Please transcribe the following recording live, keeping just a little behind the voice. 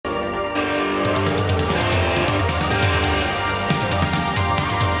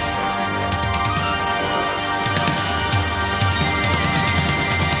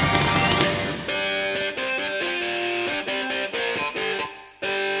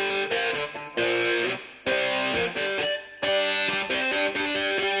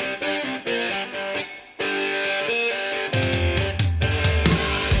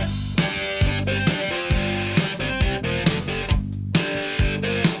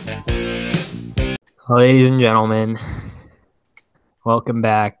Ladies and gentlemen, welcome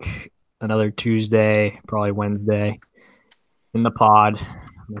back. Another Tuesday, probably Wednesday, in the pod.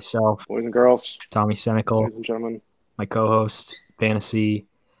 Myself, Boys and girls, Tommy Senecal, ladies and gentlemen. my co-host, fantasy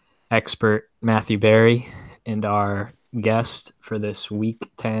expert Matthew Barry, and our guest for this Week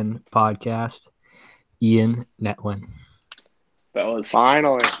 10 podcast, Ian Netland. Fellas.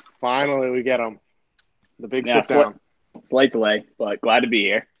 Finally, we get them. The big sit down. Slight delay, but glad to be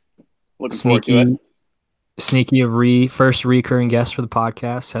here. Looking forward to it. Sneaky first recurring guest for the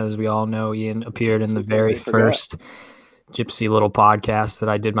podcast. As we all know, Ian appeared in the very first gypsy little podcast that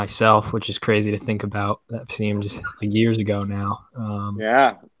I did myself, which is crazy to think about. That seemed like years ago now.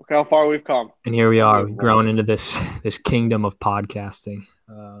 Yeah, look how far we've come. And here we are. We've grown into this kingdom of podcasting.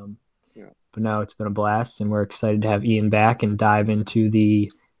 But no, it's been a blast, and we're excited to have Ian back and dive into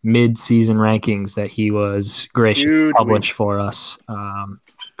the mid-season rankings that he was gracious to publish for us a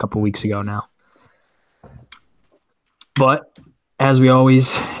couple weeks ago now. But as we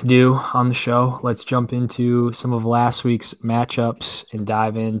always do on the show, let's jump into some of last week's matchups and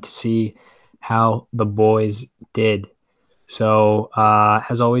dive in to see how the boys did. So,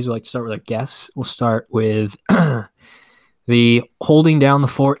 as always, we like to start with our guests. We'll start with the holding down the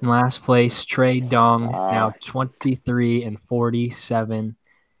fort in last place, Trey Dong, now 23-47,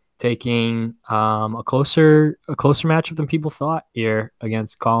 taking a closer matchup than people thought here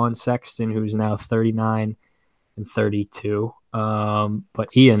against Colin Sexton, who's now 39-32. But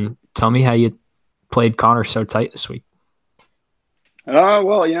Ian, tell me how you played Connor so tight this week.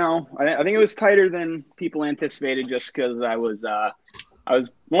 Well, I think it was tighter than people anticipated just because I was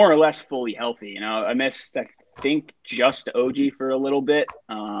more or less fully healthy. I missed, I think, just OG for a little bit.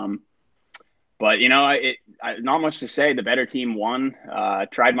 But, not much to say. The better team won.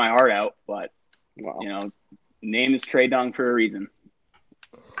 Tried my heart out, but, name is Trey Dung for a reason.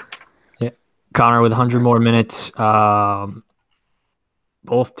 Yeah. Connor with 100 more minutes.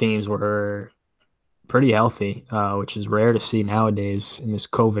 Both teams were pretty healthy, which is rare to see nowadays in this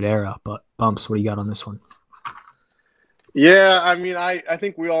COVID era. But, Bumps, what do you got on this one? Yeah, I mean, I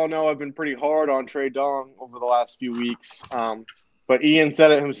think we all know I've been pretty hard on Trey Dong over the last few weeks. But Ian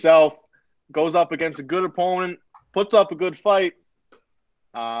said it himself, goes up against a good opponent, puts up a good fight,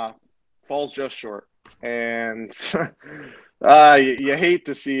 falls just short. And you hate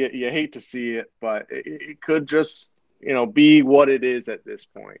to see it. You hate to see it, but it could just, be what it is at this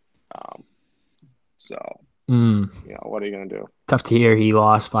point. What are you going to do? Tough to hear. He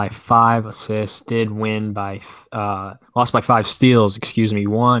lost by 5 assists, lost by 5 steals,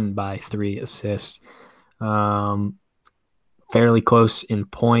 won by 3 assists. Fairly close in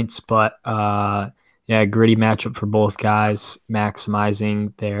points, but gritty matchup for both guys,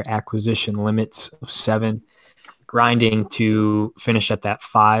 maximizing their acquisition limits of 7, grinding to finish at that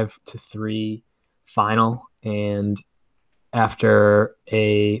 5-3 final. And after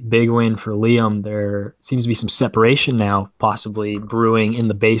a big win for Liam, there seems to be some separation now, possibly brewing in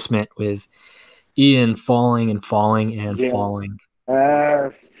the basement with Ian falling,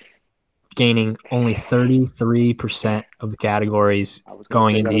 gaining only 33% of the categories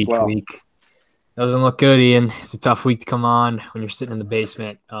going into each week. Doesn't look good, Ian. It's a tough week to come on when you're sitting in the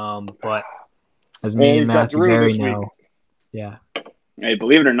basement. But as me and Matthew Barry know, yeah. Hey,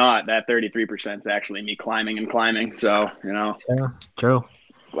 believe it or not, that 33% is actually me climbing. So, Yeah, true.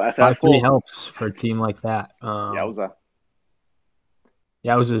 Glass half full. Really helps for a team like that. Yowza.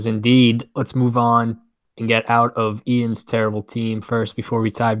 Yowzas indeed. Let's move on and get out of Ian's terrible team first before we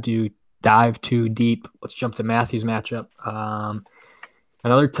dive too deep. Let's jump to Matthew's matchup.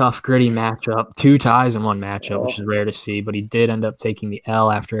 Another tough, gritty matchup. 2 ties in one matchup, which is rare to see, but he did end up taking the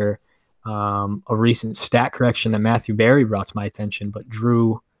L after a recent stat correction that Matthew Barry brought to my attention, but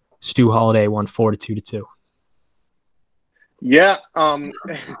Stu Holiday won 4-2. Yeah.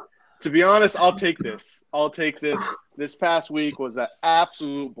 To be honest, I'll take this. This past week was an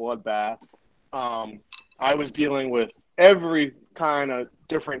absolute bloodbath. I was dealing with every kind of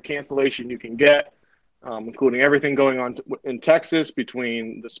different cancellation you can get, including everything going on in Texas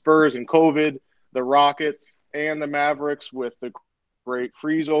between the Spurs and COVID, the Rockets, and the Mavericks with the great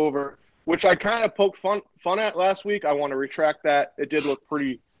freeze over, which I kind of poked fun at last week. I want to retract that. It did look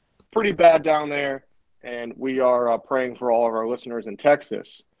pretty bad down there, and we are praying for all of our listeners in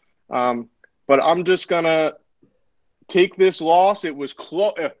Texas. But I'm just going to take this loss. It was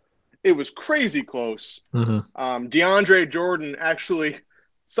close. It was crazy close. Mm-hmm. DeAndre Jordan actually –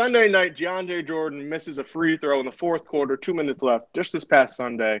 Sunday night, DeAndre Jordan misses a free throw in the fourth quarter, 2 minutes left, just this past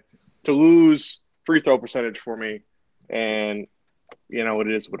Sunday, to lose free throw percentage for me. And, it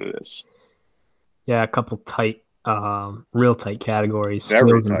is what it is. Yeah, a couple tight Real tight categories. Very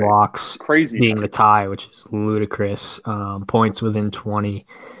Steals and tight. blocks Crazy being tight. the tie, which is ludicrous. Points within 20,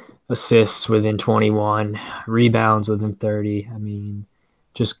 assists within 21, rebounds within 30. I mean,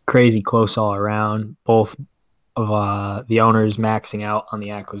 just crazy close all around. Both of the owners maxing out on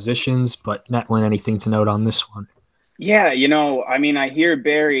the acquisitions, but Netland, anything to note on this one? Yeah, I mean, I hear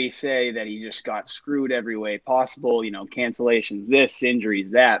Barry say that he just got screwed every way possible, cancellations, this,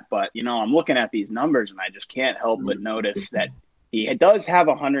 injuries, that. But, I'm looking at these numbers and I just can't help but notice that he does have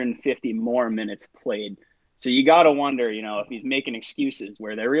 150 more minutes played. So you got to wonder, if he's making excuses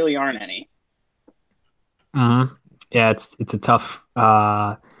where there really aren't any. Mm-hmm. Yeah, it's a tough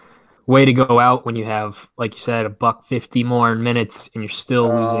way to go out when you have, like you said, $150 more in minutes and you're still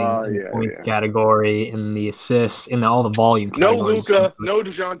losing in the points Yeah. category, in the assists, in all the volume No categories. Luka, no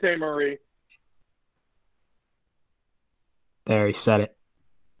DeJounte Murray. There, he said it.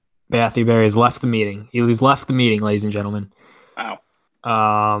 Matthew Berry has left the meeting. He's left the meeting, ladies and gentlemen.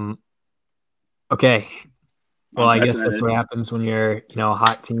 Wow. Okay. Well, I guess that's Unprecedented. what happens when you're, a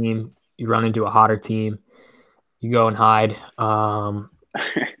hot team. You run into a hotter team. You go and hide.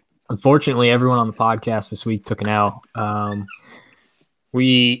 Unfortunately, everyone on the podcast this week took an L.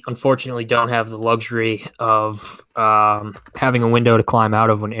 We unfortunately don't have the luxury of having a window to climb out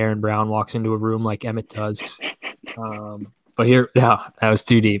of when Aaron Brown walks into a room like Emmett does. But no, that was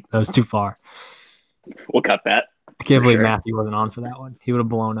too deep. That was too far. We'll cut that. I can't believe Matthew wasn't on for that one. He would have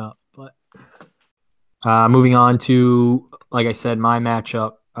blown up. But moving on to, like I said, my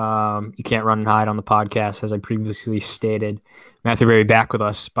matchup. You can't run and hide on the podcast, as I previously stated. Matthew Berry back with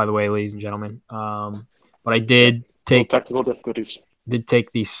us, by the way, ladies and gentlemen. But I did take technical difficulties. Did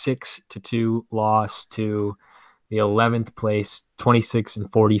take the 6-2 loss to the 11th place, 26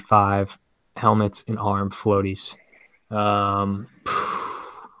 and 45 helmets and arm floaties.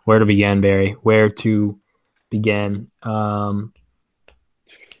 Where to begin, Barry? Where to begin?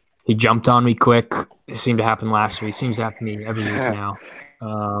 He jumped on me quick. It seemed to happen last week. It seems to happen to me every week now.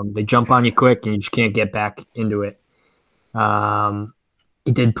 They jump on you quick and you just can't get back into it.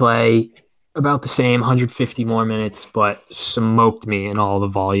 He did play about the same, 150 more minutes, but smoked me in all the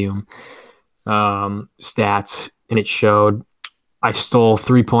volume stats, and it showed. I stole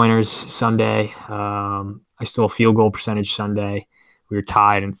 3-pointers Sunday. I stole field goal percentage Sunday. We were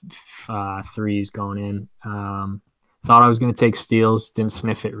tied in threes going in. Thought I was going to take steals. Didn't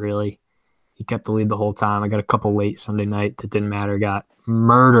sniff it, really. He kept the lead the whole time. I got a couple late Sunday night that didn't matter. Got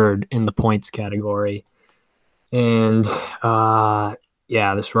murdered in the points category. And,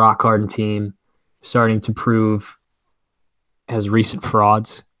 this rock-hardened team starting to prove as recent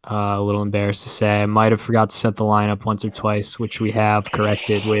frauds. A little embarrassed to say. I might have forgot to set the lineup once or twice, which we have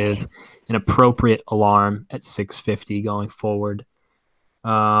corrected with an appropriate alarm at 6:50 going forward.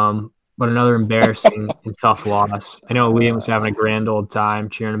 But another embarrassing and tough loss. I know Liam was having a grand old time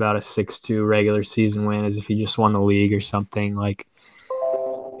cheering about a 6-2 regular season win as if he just won the league or something. Like,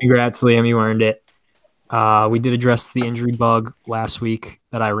 congrats, Liam. You earned it. We did address the injury bug last week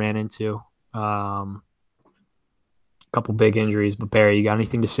that I ran into. A couple big injuries, but Barry, you got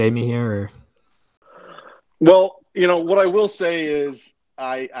anything to save me here? Or? Well, what I will say is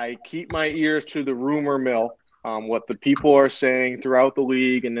I keep my ears to the rumor mill, what the people are saying throughout the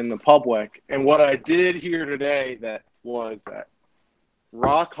league and in the public. And what I did hear today was that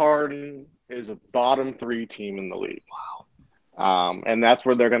Rock Harden is a bottom 3 team in the league. Wow. And that's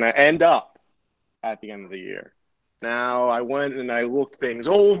where they're going to end up at the end of the year. Now, I went and I looked things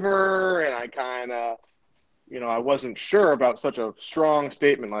over, and I kind of, I wasn't sure about such a strong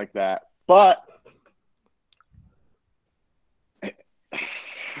statement like that. But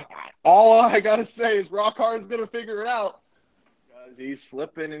all I got to say is Rock Harden's going to figure it out. Because he's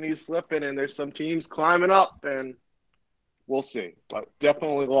slipping, and there's some teams climbing up, and we'll see. But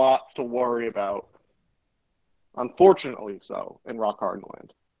definitely lots to worry about. Unfortunately so, in Rock Harden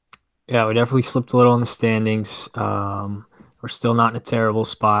land. Yeah, we definitely slipped a little in the standings. We're still not in a terrible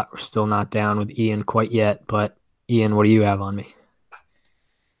spot. We're still not down with Ian quite yet. But Ian, what do you have on me?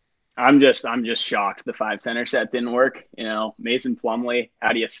 I'm just shocked the 5-center set didn't work. Mason Plumlee,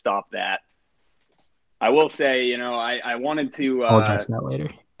 how do you stop that? I will say, I wanted to I'll address that later.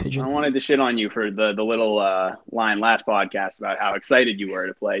 Pigeon. I wanted to shit on you for the little line last podcast about how excited you were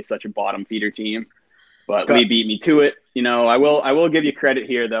to play such a bottom feeder team. But Lee beat me to it. I will give you credit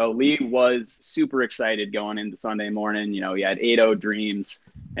here, though. Lee was super excited going into Sunday morning. He had 8-0 dreams,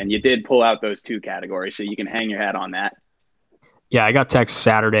 and you did pull out those 2 categories, so you can hang your hat on that. Yeah, I got text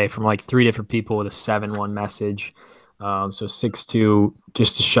Saturday from like 3 different people with a 7-1 message. So 6-2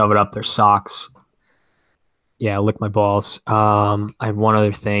 just to shove it up their socks. Yeah, lick my balls. I have one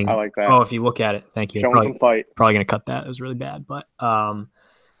other thing. I like that. Oh, if you look at it, thank you. Showing some fight. Probably gonna cut that. It was really bad. But my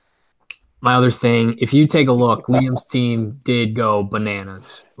other thing, if you take a look, Liam's team did go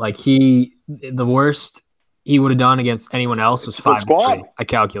bananas. Like the worst he would have done against anyone else was 5-3. I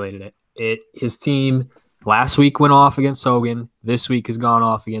calculated it. His team last week went off against Hogan. This week has gone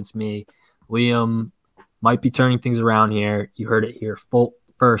off against me. Liam might be turning things around here. You heard it here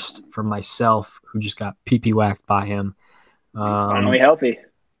first from myself, who just got pee whacked by him. He's finally healthy.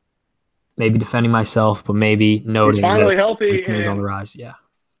 Maybe defending myself, but maybe noting he's finally that healthy and on the rise. Yeah.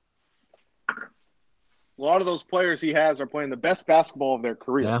 A lot of those players he has are playing the best basketball of their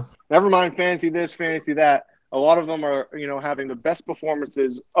career. Yeah. Never mind fantasy this, fantasy that. A lot of them are, having the best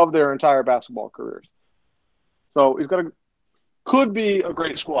performances of their entire basketball careers. So could be a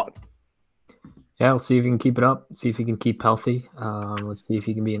great squad. Yeah, we'll see if he can keep it up. See if he can keep healthy. Let's see if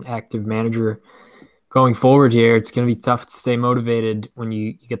he can be an active manager going forward here. It's going to be tough to stay motivated when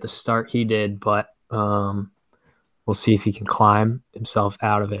you get the start he did, but we'll see if he can climb himself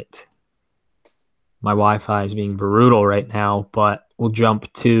out of it. My Wi-Fi is being brutal right now, but we'll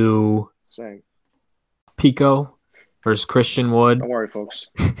jump to Pico versus Christian Wood. Don't worry, folks.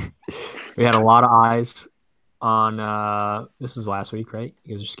 We had a lot of eyes on this is last week, right?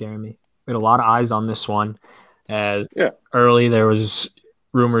 You guys are scaring me. We had a lot of eyes on this one as early there was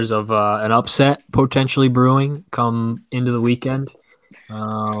rumors of an upset potentially brewing come into the weekend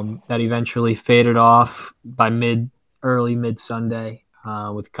that eventually faded off by early mid Sunday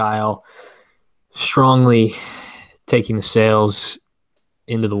with Kyle strongly taking the sails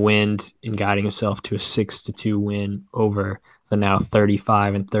into the wind and guiding himself to a 6-2 win over the now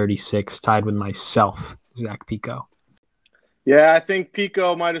 35-36, tied with myself, Zach Pico. Yeah, I think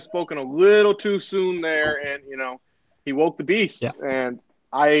Pico might have spoken a little too soon there, and he woke the beast. Yeah. And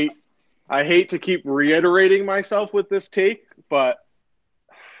I hate to keep reiterating myself with this take, but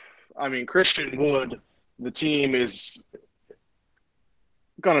I mean, Christian Wood, the team is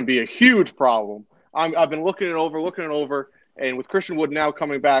going to be a huge problem. I've been looking it over, and with Christian Wood now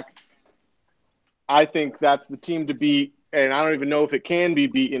coming back, I think that's the team to beat, and I don't even know if it can be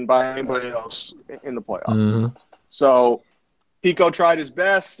beaten by anybody else in the playoffs. Mm-hmm. So Pico tried his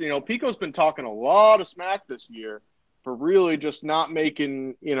best. Pico's been talking a lot of smack this year for really just not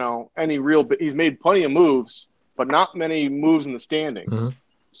making, any real – he's made plenty of moves, but not many moves in the standings. Mm-hmm.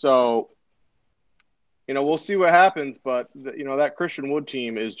 So – we'll see what happens, but that Christian Wood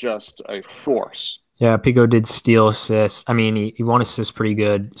team is just a force. Yeah, Pico did steal assists. I mean, he won assists pretty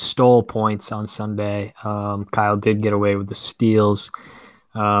good. Stole points on Sunday. Kyle did get away with the steals.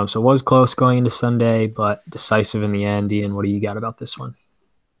 So it was close going into Sunday, but decisive in the end. Ian, what do you got about this one?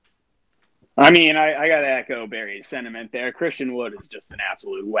 I mean, I got to echo Barry's sentiment there. Christian Wood is just an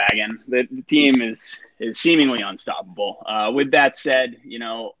absolute wagon. The team is seemingly unstoppable. With that said,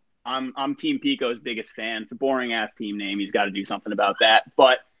 I'm Team Pico's biggest fan. It's a boring-ass team name. He's got to do something about that.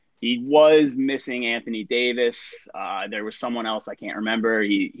 But he was missing Anthony Davis. There was someone else I can't remember.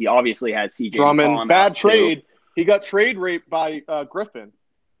 He obviously has CJ Drummond. Bad trade. Too. He got trade raped by Griffin.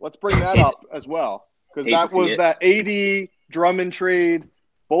 Let's bring that up as well, because that was that AD Drummond trade.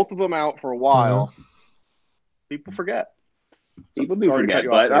 Both of them out for a while. Mm-hmm. People forget. People do forget,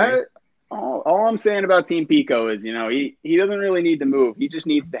 but all I'm saying about Team Pico is, he doesn't really need to move. He just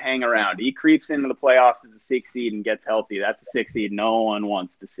needs to hang around. He creeps into the playoffs as a 6 seed and gets healthy. That's a 6 seed no one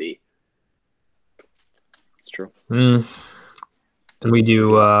wants to see. It's true. And we do,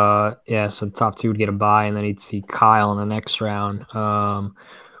 so the top two would get a bye, and then he'd see Kyle in the next round.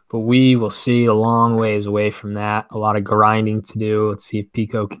 But we will see a long ways away from that. A lot of grinding to do. Let's see if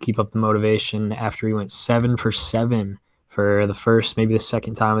Pico can keep up the motivation after he went 7 for 7 for the first, maybe the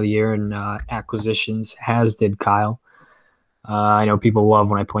second time of the year in acquisitions, as did Kyle. I know people love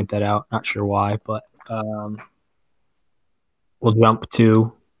when I point that out. Not sure why, but we'll jump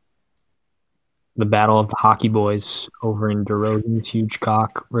to the battle of the hockey boys over in DeRozan's huge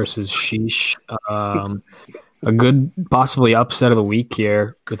cock versus Sheesh. A good, possibly upset of the week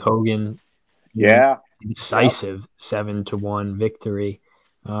here with Hogan. Yeah. Decisive 7-1 victory.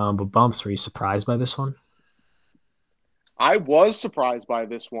 But Bumps, were you surprised by this one? I was surprised by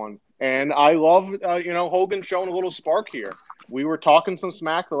this one, and I love, Hogan showing a little spark here. We were talking some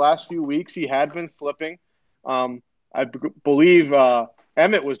smack the last few weeks. He had been slipping. I believe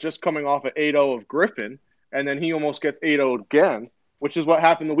Emmett was just coming off an 8-0 of Griffin, and then he almost gets 8-0 again, which is what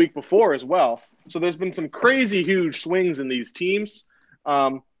happened the week before as well. So there's been some crazy huge swings in these teams.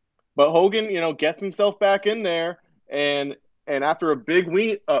 But Hogan, gets himself back in there, and after a big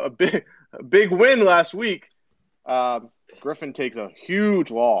win last week, Griffin takes a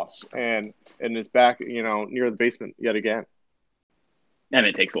huge loss and is back, near the basement yet again.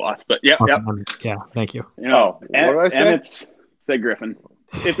 Emmett takes a loss, but yep. Yeah, thank you. What did I say? Emmett's said Griffin.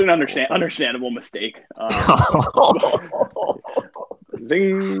 It's an understandable mistake.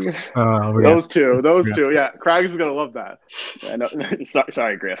 Zing. Those two. Yeah, Craigs is gonna love that. No,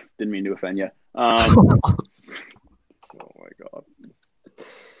 sorry, Griff. Didn't mean to offend you. Oh my god.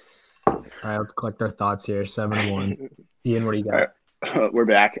 All right, let's collect our thoughts here. 7-1. Ian, what do you got? Right. We're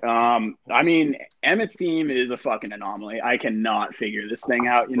back. I mean, Emmett's team is a fucking anomaly. I cannot figure this thing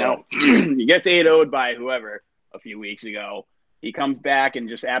out. He gets 8-0'd by whoever a few weeks ago. He comes back and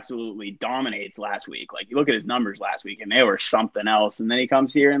just absolutely dominates last week. Like, you look at his numbers last week, and they were something else. And then he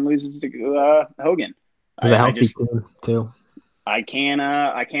comes here and loses to Hogan. Is a healthy team too? I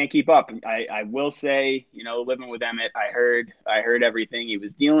can't keep up. I will say, living with Emmett, I heard everything he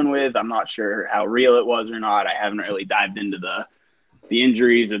was dealing with. I'm not sure how real it was or not. I haven't really dived into the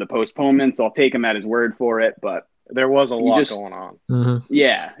injuries or the postponements. I'll take him at his word for it, but there was a lot going on. Mm-hmm.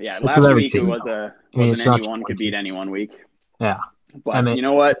 Yeah. Last week it was anyone could beat anyone week. Yeah, but you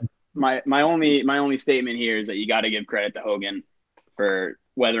know what? My only statement here is that you got to give credit to Hogan for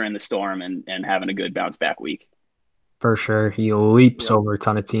weathering the storm and having a good bounce back week. For sure. He leaps over a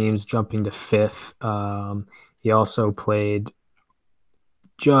ton of teams, jumping to 5th. He also played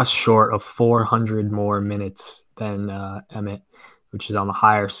just short of 400 more minutes than Emmett, which is on the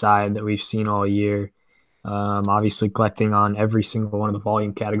higher side that we've seen all year. Obviously collecting on every single one of the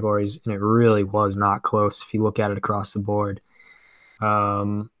volume categories, and it really was not close if you look at it across the board.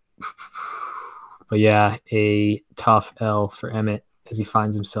 But yeah, a tough L for Emmett as he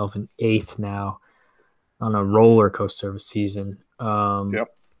finds himself in 8th now on a roller coaster of a season. I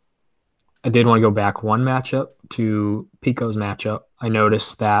did want to go back one matchup to Pico's matchup. I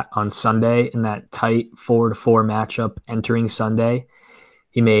noticed that on Sunday in that tight 4-4 matchup entering Sunday,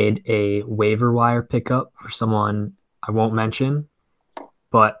 he made a waiver wire pickup for someone I won't mention.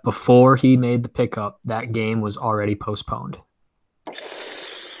 But before he made the pickup, that game was already postponed.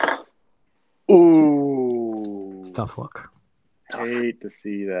 Ooh. It's a tough look. Hate to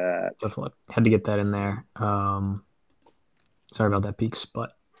see that. Tough look. Had to get that in there. Sorry about that, Peaks,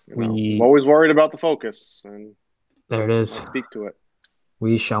 but I'm always worried about the focus. And there it is. Speak to it.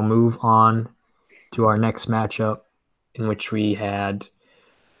 We shall move on to our next matchup, in which we had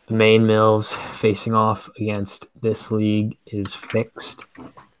the Maine Mills facing off against This League is Fixed.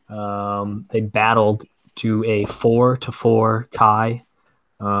 They battled to a 4-4 tie.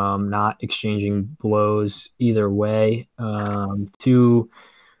 Not exchanging blows either way. Two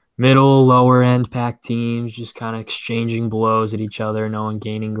middle, lower end pack teams just kind of exchanging blows at each other, no one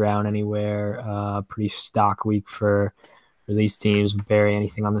gaining ground anywhere. Pretty stock week for these teams. Barry,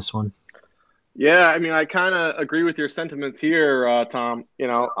 anything on this one? Yeah, I mean, I kind of agree with your sentiments here, Tom.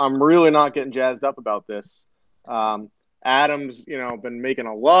 I'm really not getting jazzed up about this. Adams, been making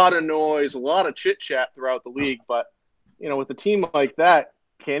a lot of noise, a lot of chit chat throughout the league, but with a team like that,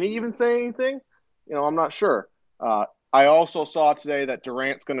 can he even say anything? I'm not sure. I also saw today that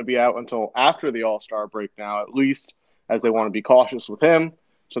Durant's going to be out until after the All-Star break now, at least, as they want to be cautious with him.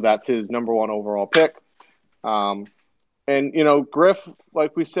 So that's his number 1 overall pick. And Griff,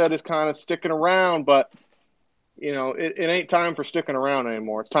 like we said, is kind of sticking around, but it ain't time for sticking around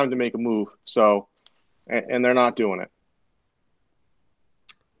anymore. It's time to make a move. So, and they're not doing it.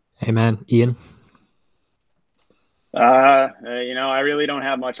 Hey, man. Ian? I really don't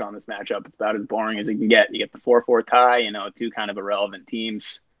have much on this matchup. It's about as boring as it can get. You get the 4-4 tie, two kind of irrelevant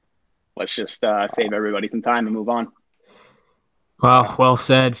teams. Let's just save everybody some time and move on. Well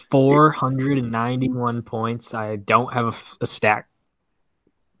said. 491 points. I don't have a stat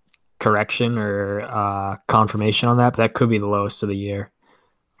correction or confirmation on that, but that could be the lowest of the year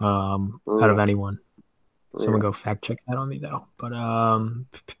out of anyone. Someone go fact check that on me though. But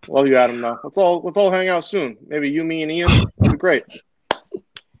love you, Adam. Though let's all hang out soon. Maybe you, me, and Ian. That'd be great.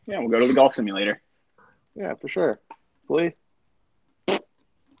 Yeah, we'll go to the golf simulator. Yeah, for sure. Please.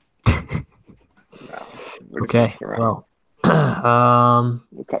 Okay. Well.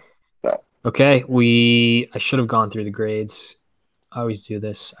 Okay. I should have gone through the grades. I always do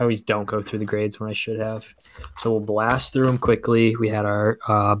this. I always don't go through the grades when I should have. So we'll blast through them quickly. We had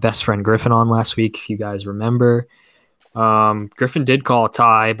our best friend Griffin on last week, if you guys remember. Griffin did call a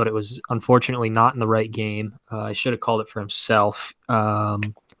tie, but it was unfortunately not in the right game. I should have called it for himself. So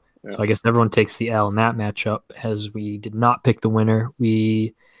I guess everyone takes the L in that matchup, as we did not pick the winner.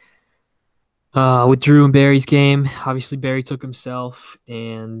 We withdrew in Barry's game. Obviously, Barry took himself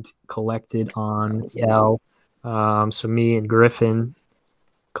and collected on L. So me and Griffin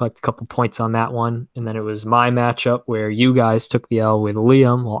collect a couple points on that one. And then it was my matchup where you guys took the L with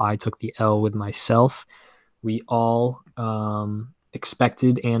Liam while I took the L with myself. We all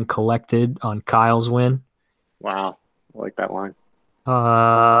expected and collected on Kyle's win. Wow. I like that line.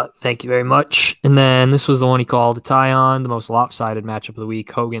 Thank you very much. And then this was the one he called the tie on, the most lopsided matchup of the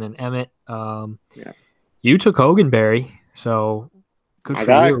week, Hogan and Emmett. Yeah. You took Hogan, Barry, so good My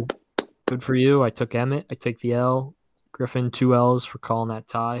for guy. you. Good for you. I took Emmett. I take the L. Griffin, 2 L's for calling that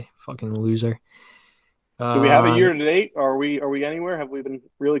tie. Fucking loser. Do we have a year to date? Are we anywhere? Have we been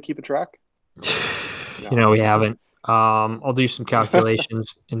really keeping track? We haven't. I'll do some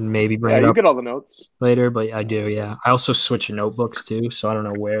calculations and maybe bring it you up get all the notes later, but I do, yeah. I also switch notebooks too, so I don't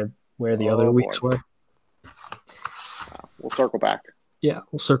know where the other weeks were. We'll circle back. Yeah,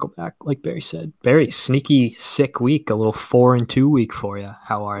 we'll circle back, like Barry said. Barry, sneaky, sick week, a little 4-2 week for you.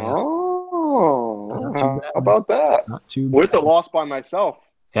 How are you? Oh, not too bad. How about that? Not too bad. With the loss by myself.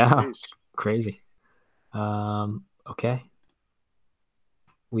 Yeah, it's crazy. Okay.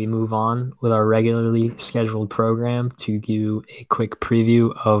 We move on with our regularly scheduled program to give you a quick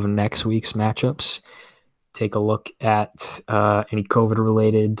preview of next week's matchups. Take a look at any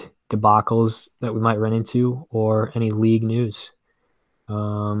COVID-related debacles that we might run into or any league news.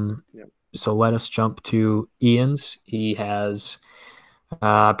 So let us jump to Ian's. He has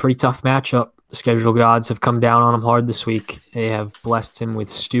a pretty tough matchup. The schedule gods have come down on him hard this week. They have blessed him with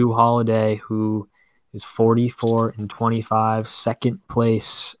Stu Holiday, who is 44-25, second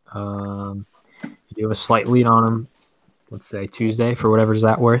place. You do have a slight lead on him, let's say Tuesday, for whatever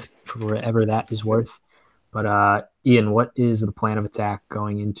that is worth. But Ian, what is the plan of attack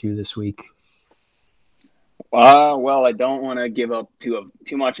going into this week? Well, I don't want to give up too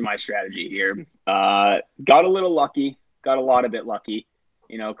much of my strategy here. Got a little lucky, got a lot of it lucky.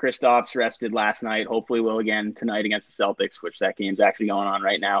 Kristaps rested last night. Hopefully will again tonight against the Celtics, which that game's actually going on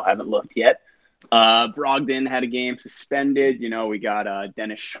right now. Haven't looked yet. Brogdon had a game suspended. We got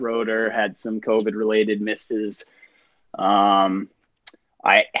Dennis Schroeder had some COVID-related misses.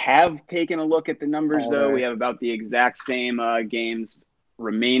 I have taken a look at the numbers, though. We have about the exact same games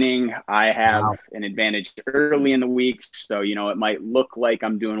remaining. I have an advantage early in the week, so, it might look like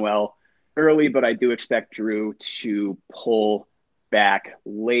I'm doing well early, but I do expect Drew to pull back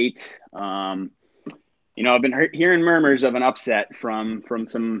late. I've been hearing murmurs of an upset from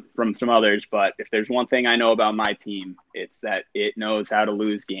some others, but if there's one thing I know about my team, it's that it knows how to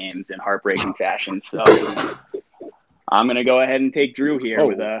lose games in heartbreaking fashion. So I'm gonna go ahead and take Drew here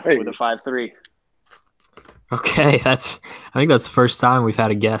with a 5-3. Okay, I think that's the first time we've had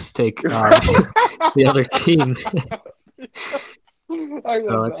a guest take the other team. So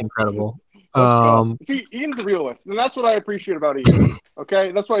that's incredible. See, Ian's a realist, and that's what I appreciate about Ian.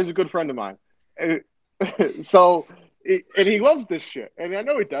 Okay, that's why he's a good friend of mine. And he loves this shit, and I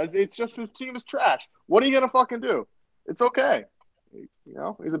know he does. It's just his team is trash. What are you gonna fucking do? It's okay.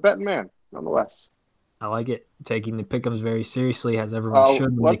 He's a betting man, nonetheless. I like it. Taking the pick'ems very seriously, as everyone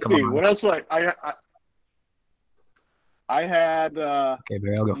should. Let's see. What else? I had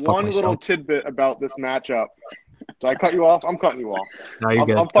Barry, I'll go one little tidbit about this matchup. Did I cut you off? I'm cutting you off. No, you're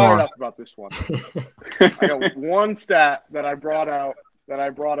good. I'm fired up about this one. I got one stat that I brought out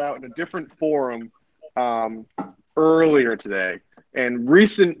in a different forum earlier today. And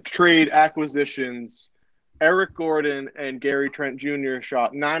recent trade acquisitions, Eric Gordon and Gary Trent Jr.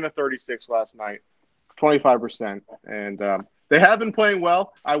 shot 9 of 36 last night, 25%. And they have been playing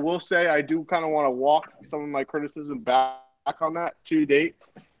well. I will say I do kind of want to walk some of my criticism back on that to date.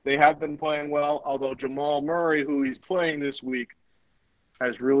 They have been playing well, although Jamal Murray, who he's playing this week,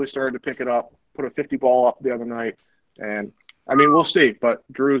 has really started to pick it up, put a 50 ball up the other night. And, we'll see. But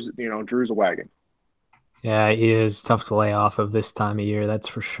Drew's a wagon. Yeah, he is tough to lay off of this time of year, that's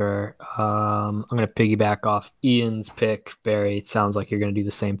for sure. I'm going to piggyback off Ian's pick, Barry. It sounds like you're going to do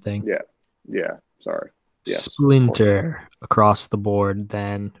the same thing. Yeah. Sorry. Yes, Splinter across the board.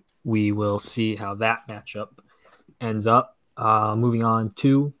 Then we will see how that matchup ends up. Moving on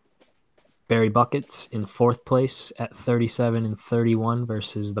to Barry Buckets in 4th place at 37-31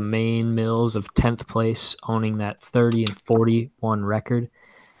 versus the Maine Mills of 10th place, owning that 30-41 record.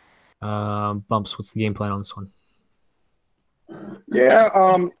 Bumps, what's the game plan on this one? Yeah,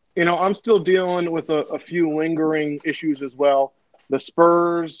 I'm still dealing with a few lingering issues as well. The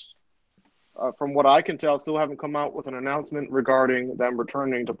Spurs, from what I can tell, still haven't come out with an announcement regarding them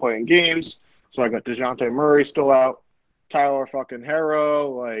returning to playing games. So I got DeJounte Murray still out. Tyler fucking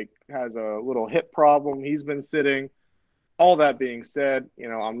Harrow has a little hip problem. He's been sitting. All that being said,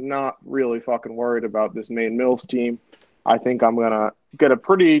 I'm not really fucking worried about this Maine Mills team. I think I'm gonna get a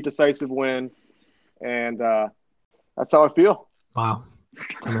pretty decisive win, and that's how I feel. Wow.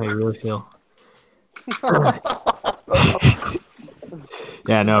 Tell me how you really feel.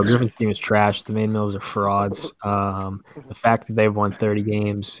 Yeah, no, Griffin's team is trash. The main Mills are frauds. The fact that they've won 30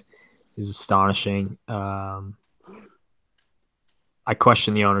 games is astonishing. I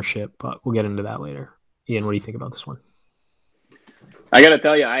question the ownership, but we'll get into that later. Ian, what do you think about this one? I got to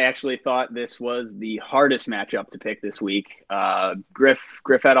tell you, I actually thought this was the hardest matchup to pick this week. Griff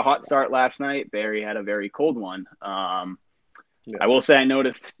had a hot start last night. Barry had a very cold one. I will say I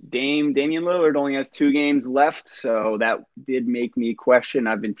noticed Damian Lillard only has 2 games left, so that did make me question.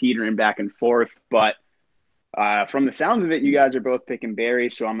 I've been teetering back and forth, but from the sounds of it, you guys are both picking Barry,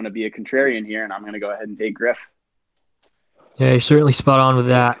 so I'm going to be a contrarian here, and I'm going to go ahead and take Griff. Yeah, you're certainly spot on with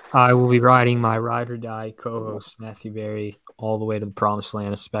that. I will be riding my ride or die co-host, Matthew Berry, all the way to the promised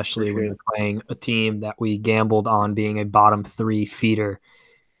land, especially when we're playing a team that we gambled on being a bottom 3 feeder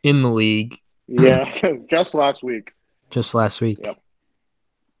in the league. Yeah, just last week. Yep.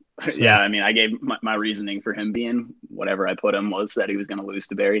 So. Yeah, I mean, I gave my reasoning for him being whatever I put him was that he was going to lose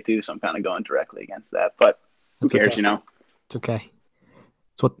to Barry too, so I'm kind of going directly against that. But who cares, okay. you know? It's okay.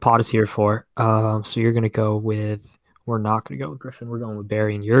 It's what the pot is here for. So you're going to go with – we're not going to go with Griffin. We're going with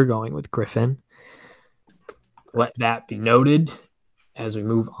Barry, and you're going with Griffin. Let that be noted. As we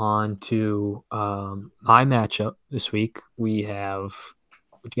move on to my matchup this week, we got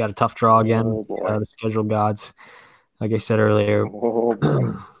a tough draw again. The schedule gods. Like I said earlier,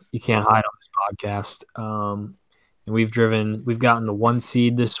 you can't hide on this podcast. And we've gotten the 1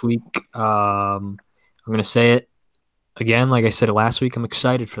 seed this week. I'm going to say it again. Like I said it last week, I'm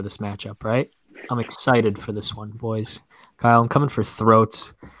excited for this matchup, right? I'm excited for this one, boys. Kyle, I'm coming for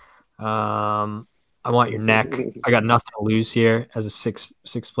throats. I want your neck. I got nothing to lose here as a sixth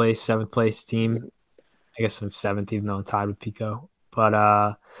place, 7th place team. I guess I'm 7th, even though I'm tied with Pico. But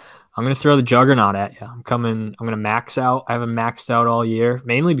I'm going to throw the juggernaut at you. I'm going to max out. I haven't maxed out all year,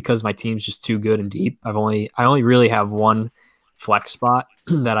 mainly because my team's just too good and deep. I only really have 1 flex spot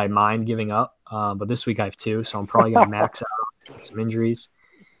that I mind giving up. But this week I have 2, so I'm probably going to max out with some injuries.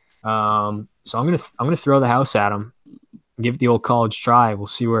 So I'm going to throw the house at him. Give it the old college try. We'll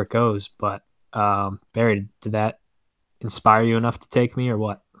see where it goes. But Barry, did that inspire you enough to take me or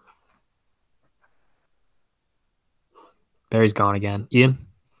what? Barry's gone again. Ian?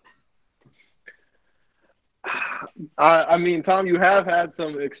 I mean, Tom, you have had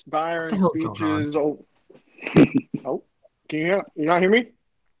some inspiring speeches. Oh, can you not hear me?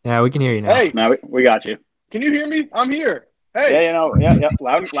 Yeah, we can hear you now. Hey, no, we got you. Can you hear me? I'm here. Hey. Yeah,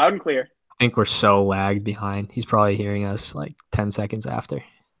 loud and clear. I think we're so lagged behind. He's probably hearing us like 10 seconds after.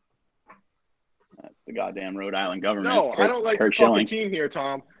 That's the goddamn Rhode Island government. No, I don't like the fucking team here,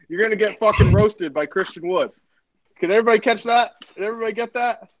 Tom. You're gonna get fucking roasted by Christian Wood. Can everybody catch that? Did everybody get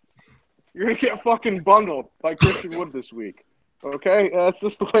that? You're going to get fucking bundled by Christian Wood this week. Okay? That's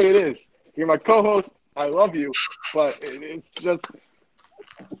just the way it is. You're my co-host. I love you. But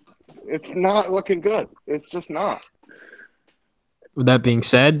it's not looking good. It's just not. With that being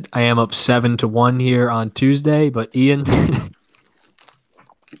said, I am up 7-1 here on Tuesday, but Ian?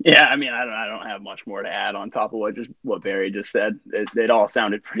 Yeah, I mean, I don't have much more to add on top of what Barry just said. It all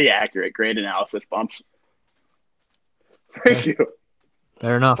sounded pretty accurate. Great analysis, Bumps. Thank you.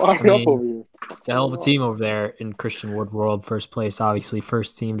 Fair enough. It's a hell of a team over there in Christian Wood world. First place, obviously,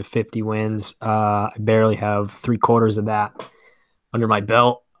 first team to 50 wins. I barely have 3/4 of that under my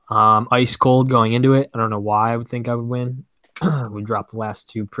belt. Ice cold going into it. I don't know why I would think I would win. We dropped the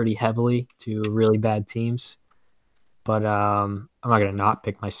last 2 pretty heavily to really bad teams. But I'm not going to not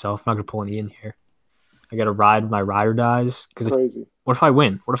pick myself. I'm not going to pull an Ian here. I got to ride my ride or dies. Because what if I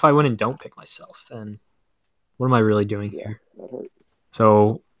win? What if I win and don't pick myself? Then what am I really doing here? That hurt.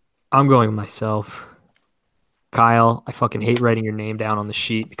 So I'm going with myself. Kyle, I fucking hate writing your name down on the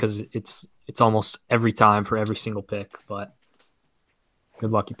sheet because it's almost every time for every single pick, but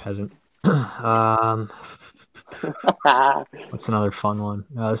good luck, you peasant. What's another fun one?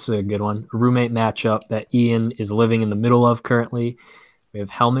 This is a good one. A roommate matchup that Ian is living in the middle of currently. We have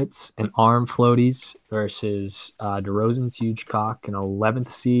helmets and arm floaties versus DeRozan's huge cock, an 11th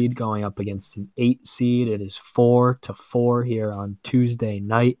seed going up against an 8 seed. It is 4-4 here on Tuesday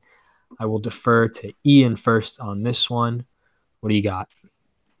night. I will defer to Ian first on this one. What do you got?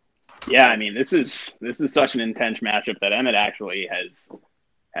 Yeah, I mean, this is such an intense matchup that Emmett actually has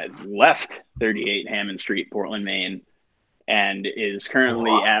left 38 Hammond Street, Portland, Maine, and is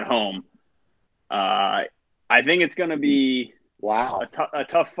currently at home. I think it's going to be a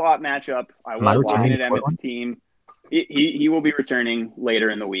tough fought matchup. I was looking at Emmett's team. He will be returning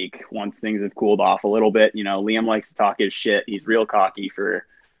later in the week once things have cooled off a little bit. You know, Liam likes to talk his shit. He's real cocky for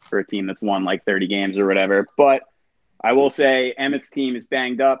a team that's won like 30 games or whatever. But I will say Emmett's team is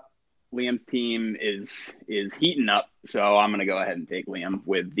banged up. Liam's team is heating up, so I'm going to go ahead and take Liam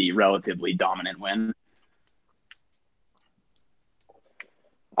with the relatively dominant win.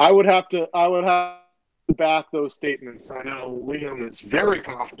 I would have to back those statements. I know Liam is very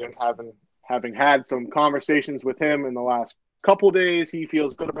confident, having had some conversations with him in the last couple days. He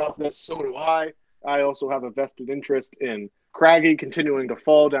feels good about this. So do I. I also have a vested interest in Craggy continuing to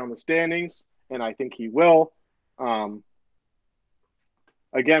fall down the standings, and I think he will.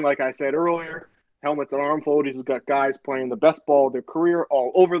 Again, like I said earlier, helmets and arm floaties has got guys playing the best ball of their career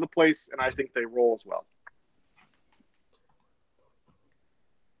all over the place, and I think they roll as well.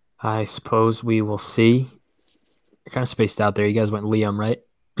 I suppose we will see. You're kind of spaced out there. You guys went Liam, right?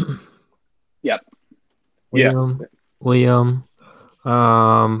 Yep. Liam. Yes. Liam.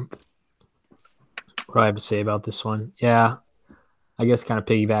 What do I have to say about this one? Yeah, I guess kind of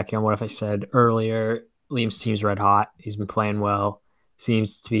piggybacking on what I said earlier, Liam's team's red hot. He's been playing well.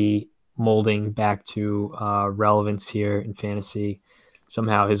 Seems to be molding back to relevance here in fantasy.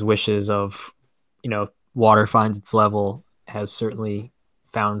 Somehow his wishes of, water finds its level has certainly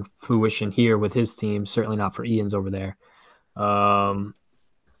found fruition here with his team. Certainly not for Ian's over there. Sorry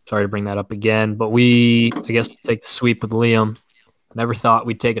to bring that up again, but I guess, take the sweep with Liam. Never thought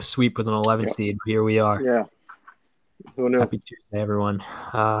we'd take a sweep with an 11 seed. But here we are. Yeah. Who knew? Happy Tuesday, everyone.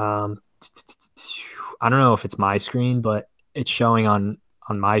 I don't know if it's my screen, but it's showing on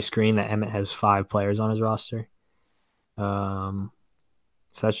my screen that Emmett has 5 players on his roster. So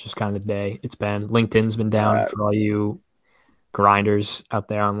that's just kind of the day it's been. LinkedIn's been down for all you grinders out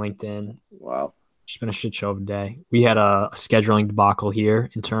there on LinkedIn. Wow. It's been a shit show of a day. We had a scheduling debacle here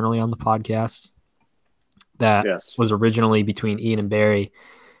internally on the podcast that was originally between Ian and Barry,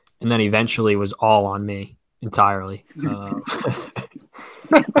 and then eventually was all on me entirely.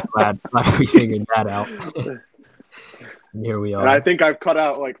 Glad we figured that out. And here we are. And I think I've cut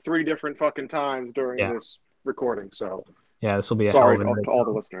out like 3 different fucking times during this recording. So yeah, this will be sorry to all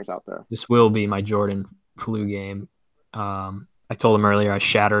the listeners out there. This will be my Jordan flu game. I told him earlier I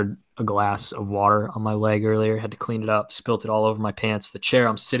shattered a glass of water on my leg earlier. Had to clean it up, spilt it all over my pants. The chair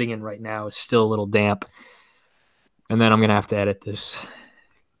I'm sitting in right now is still a little damp. And then I'm going to have to edit this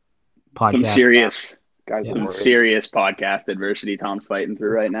podcast. Some serious podcast adversity Tom's fighting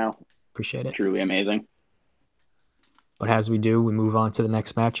through right now. Appreciate it. Truly amazing. But as we do, we move on to the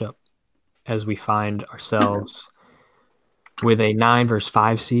next matchup as we find ourselves with a 9 versus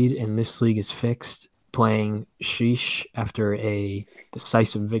 5 seed, and this league is fixed, playing Sheesh after a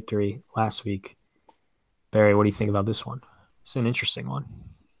decisive victory last week. Barry, what do you think about this one? It's an interesting one.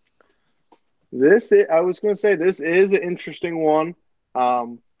 I was going to say this is an interesting one.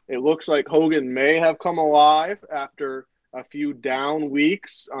 It looks like Hogan may have come alive after a few down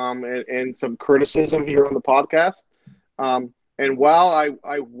weeks and some criticism here on the podcast. And while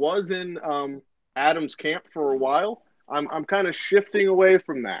I was in Adam's camp for a while, I'm kind of shifting away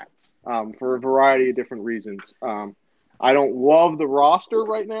from that for a variety of different reasons. I don't love the roster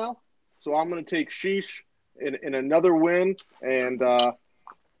right now, so I'm going to take Sheesh in another win, and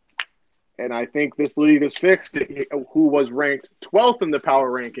I think this league is fixed. Who was ranked 12th in the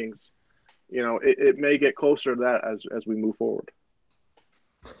power rankings? It may get closer to that as we move forward.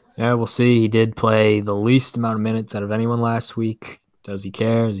 Yeah, we'll see. He did play the least amount of minutes out of anyone last week. Does he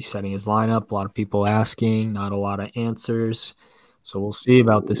care? Is he setting his lineup? A lot of people asking, not a lot of answers. So we'll see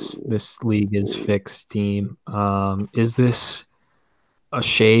about this league is fixed team. Is this a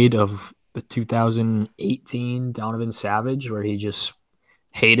shade of the 2018 Donovan Savage where he just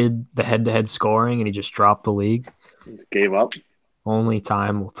hated the head-to-head scoring and he just dropped the league? Gave up? Only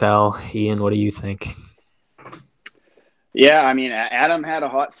time will tell. Ian, what do you think? Yeah, I mean, Adam had a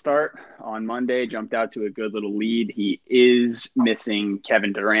hot start on Monday, jumped out to a good little lead. He is missing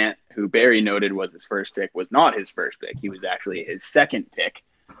Kevin Durant, who Barry noted was his first pick, was not his first pick. He was actually his second pick.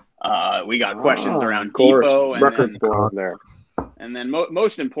 We got questions around Depot. Records going there. And then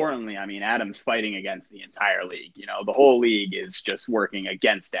most importantly, I mean, Adam's fighting against the entire league. The whole league is just working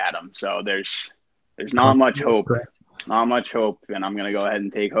against Adam. So there's not much hope. Not much hope. And I'm going to go ahead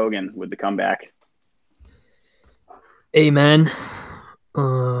and take Hogan with the comeback. Amen.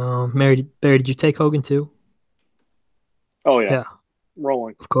 Barry, did you take Hogan too? Oh yeah.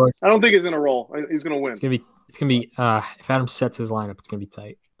 Rolling. Of course. I don't think he's gonna roll. He's gonna win. It's gonna be. If Adam sets his lineup, it's gonna be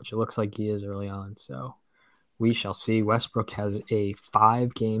tight, which it looks like he is early on. So we shall see. Westbrook has a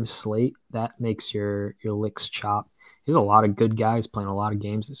 5-game slate that makes your licks chop. There's a lot of good guys playing a lot of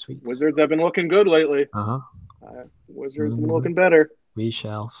games this week. Wizards have been looking good lately. Wizards have been looking better. We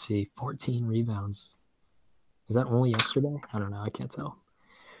shall see. 14 rebounds. Is that only yesterday? I don't know. I can't tell.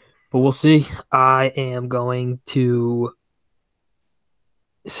 But we'll see. I am going to.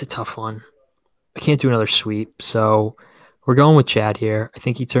 It's a tough one. I can't do another sweep, so we're going with Chad here. I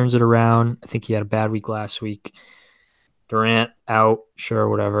think he turns it around. I think he had a bad week last week. Durant out, sure,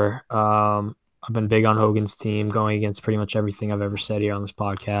 whatever. I've been big on Hogan's team, going against pretty much everything I've ever said here on this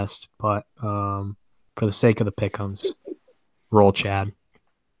podcast. But for the sake of the pick'ems, roll Chad.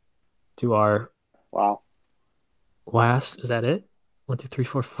 To our last, is that it? 1, 2, 3,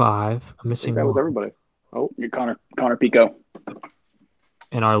 4, 5. I'm missing that was one. everybody. Oh, you're Connor Pico.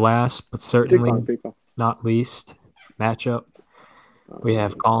 And our last, but certainly not least, matchup. We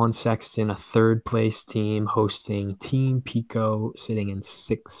have Colin Sexton, a third-place team, hosting Team Pico, sitting in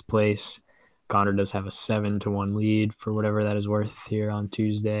 6th place. Connor does have a 7-1 lead for whatever that is worth here on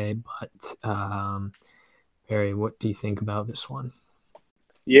Tuesday. But, Barry, what do you think about this one?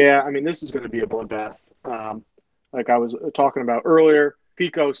 Yeah, I mean, this is going to be a bloodbath. Like I was talking about earlier,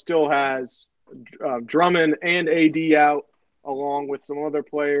 Pico still has Drummond and AD out, along with some other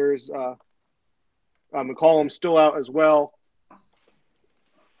players. McCollum's still out as well.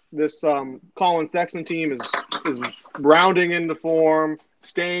 This Colin Sexton team is rounding into form,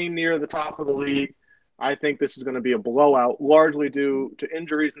 staying near the top of the league. I think this is going to be a blowout, largely due to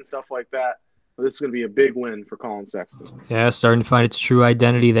injuries and stuff like that. But this is going to be a big win for Colin Sexton. Yeah, starting to find its true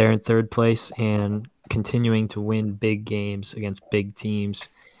identity there in 3rd place and continuing to win big games against big teams.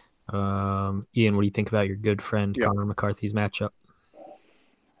 Ian, what do you think about your good friend Connor McCarthy's matchup?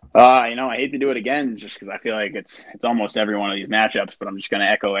 I hate to do it again just because I feel like it's almost every one of these matchups, but I'm just going to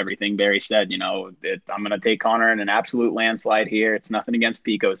echo everything Barry said. I'm going to take Connor in an absolute landslide here. It's nothing against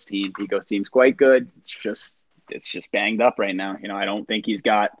Pico's team. Pico's team's quite good. It's just banged up right now. I don't think he's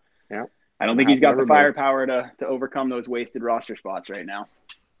got the firepower to overcome those wasted roster spots right now.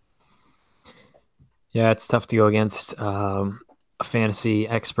 Yeah, it's tough to go against a fantasy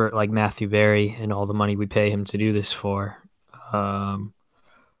expert like Matthew Barry and all the money we pay him to do this for.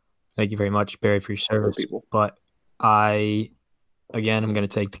 Thank you very much, Barry, for your service. But I'm going to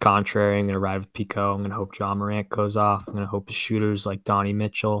take the contrary. I'm going to ride with Pico. I'm going to hope John Morant goes off. I'm going to hope the shooters like Donnie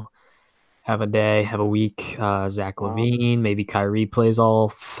Mitchell have a week. Zach LaVine, maybe Kyrie plays all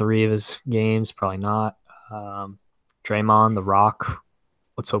 3 of his games. Probably not. Draymond, The Rock.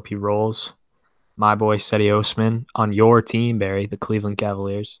 Let's hope he rolls. My boy, Seti Osman, on your team, Barry, the Cleveland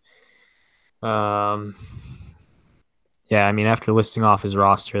Cavaliers. Yeah, I mean, after listing off his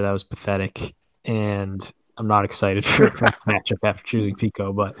roster, that was pathetic, and I'm not excited for a matchup after choosing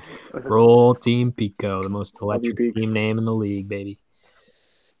Pico, but roll Team Pico, the most electric team name in the league, baby.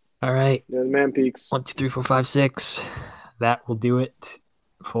 All right. Yeah, the man peaks. 1, 2, 3, 4, 5, 6. That will do it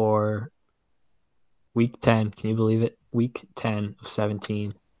for week 10. Can you believe it? Week 10 of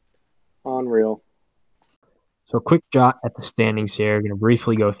 17. Unreal. So quick jot at the standings here. Going to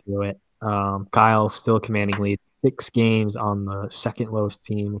briefly go through it. Kyle still commanding lead. 6 games on the second lowest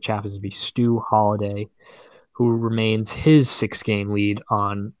team, which happens to be Stu Holiday, who remains his 6-game lead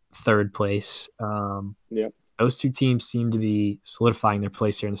on 3rd place. Those 2 teams seem to be solidifying their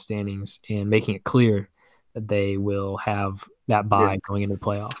place here in the standings and making it clear that they will have that bye going into the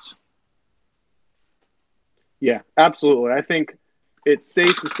playoffs. Yeah, absolutely. I think it's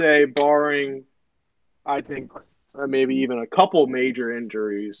safe to say, barring, maybe even a couple major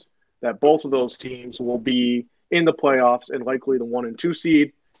injuries, that both of those teams will be in the playoffs and likely the 1 and 2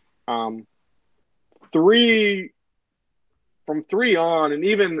 seed. 3 on, and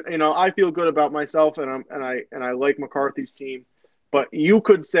even I feel good about myself, and I like McCarthy's team, but you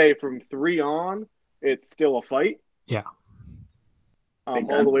could say from 3 on, it's still a fight. Yeah. All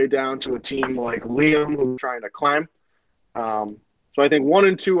the way down to a team like Liam who's trying to climb. So I think 1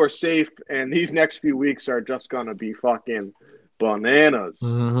 and 2 are safe, and these next few weeks are just gonna be fucking bananas.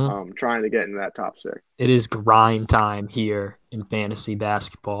 Trying to get into that top 6. It is grind time here in fantasy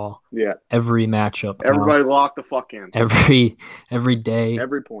basketball. Yeah. Every matchup. Everybody lock the fuck in. Every day.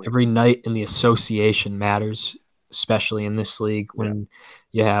 Every point. Every night in the association matters, especially in this league when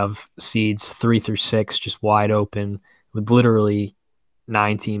you have seeds 3 through 6 just wide open with literally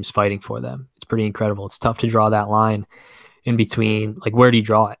 9 teams fighting for them. It's pretty incredible. It's tough to draw that line in between. Like, where do you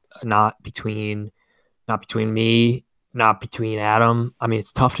draw it? Not between me, not between Adam. I mean,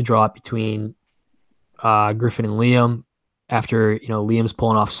 it's tough to draw it between Griffin and Liam after, Liam's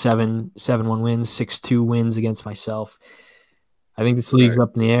pulling off 7-1 wins, 6-2 wins against myself. I think this league's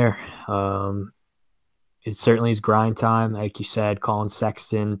up in the air. It certainly is grind time. Like you said, Colin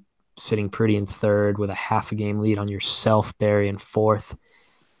Sexton sitting pretty in 3rd with a half a game lead on yourself, Barry, in 4th.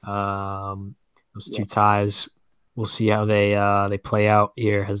 Those 2 ties we'll see how they play out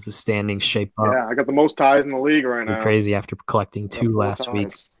here as the standings shape up. Yeah, I got the most ties in the league right Pretty now. crazy after collecting 2 last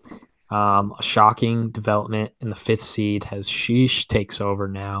week. A shocking development in the 5th seed has Sheesh takes over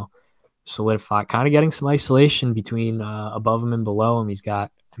now. Solidify, kind of getting some isolation between above him and below him. He's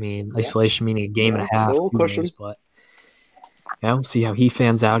got, isolation meaning a game and a half, 2 days, but yeah, we'll see how he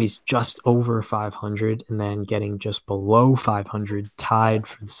fans out. He's just over 500 and then getting just below 500. Tied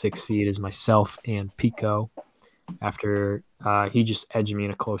for the 6th seed is myself and Pico after he just edged me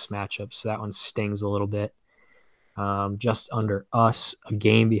in a close matchup. So that one stings a little bit. Just under us, a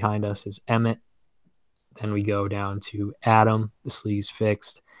game behind us is Emmett. Then we go down to Adam. This league's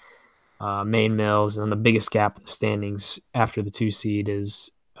fixed. Main Mills, and then the biggest gap in the standings after the 2 seed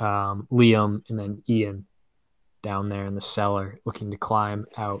is Liam and then Ian down there in the cellar looking to climb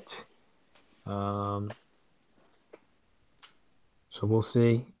out. So we'll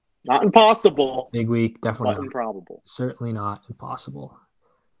see. Not impossible. Big week, definitely not improbable. Certainly not impossible.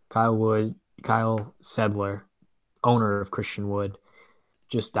 Kyle Sedler, owner of Christian Wood,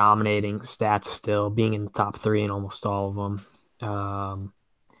 just dominating stats still, being in the top 3 in almost all of them.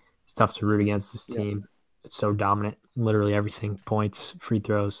 It's tough to root against this team. It's so dominant. Literally everything. Points, free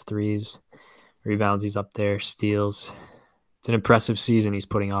throws, threes, rebounds. He's up there. Steals. It's an impressive season he's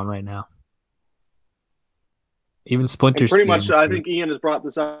putting on right now. Even Splinter's pretty much, I think Ian has brought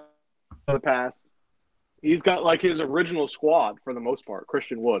this up in the past. He's got like his original squad for the most part,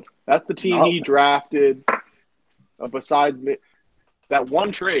 Christian Wood. That's the team he drafted besides that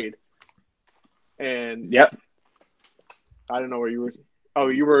one trade. And I don't know where you were. Oh,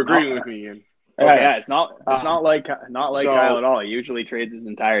 you were agreeing with me, Ian. Okay. Yeah, it's not like Kyle at all. He usually trades his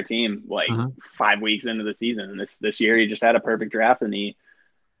entire team 5 weeks into the season. And this year he just had a perfect draft and he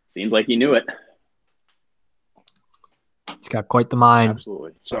seems like he knew it. He's got quite the mind.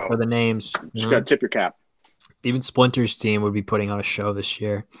 Absolutely. So for the names. Just got to tip your cap. Even Splinter's team would be putting on a show this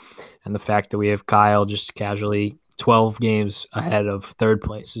year. And the fact that we have Kyle just casually 12 games ahead of 3rd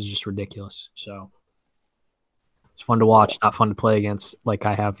place is just ridiculous. So it's fun to watch, not fun to play against like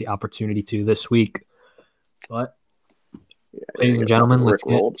I have the opportunity to this week. But ladies and gentlemen, let's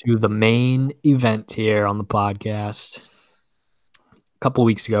get to the main event here on the podcast. A couple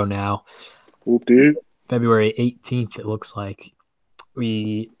weeks ago now, February 18th, it looks like,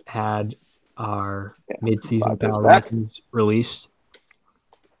 we had our mid-season power rankings released.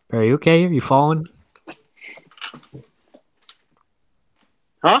 Are you okay? Are you following?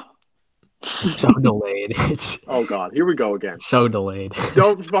 Huh? It's so delayed. Oh God, here we go again. So delayed.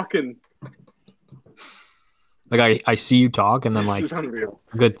 Don't fucking. Like I see you talk, and then this is unreal.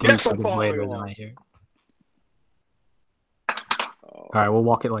 A good 3 seconds later, then I hear. All right, we'll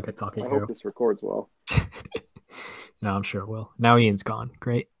walk it like a talking hero. I hope this records well. No, I'm sure it will. Now Ian's gone.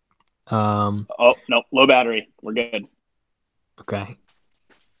 Great. Oh no, low battery. We're good. Okay.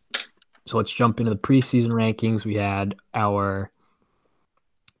 So let's jump into the preseason rankings. We had our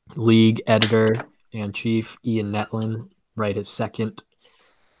league editor and chief, Ian Netland, write his 2nd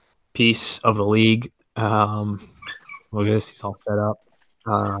piece of the league. Look at this. He's all set up.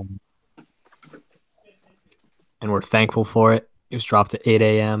 And we're thankful for it. It was dropped at 8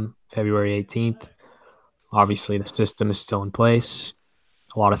 a.m. February 18th. Obviously, the system is still in place.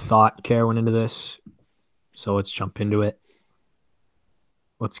 A lot of thought and care went into this. So let's jump into it.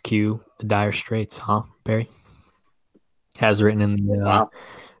 Let's cue the dire straits, huh, Barry? Has written in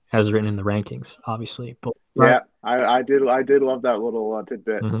the rankings, obviously. But I did love that little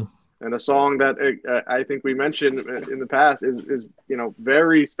tidbit. And a song that I think we mentioned in the past is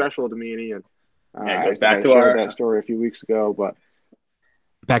very special to me and Ian. It goes back to that story a few weeks ago, but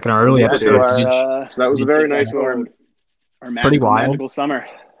back in our early episodes. So that was a very nice one. Our magical summer.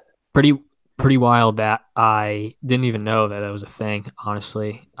 Pretty wild that I didn't even know that was a thing,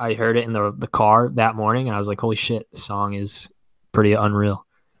 honestly. I heard it in the car that morning, and I was like, holy shit, this song is pretty unreal.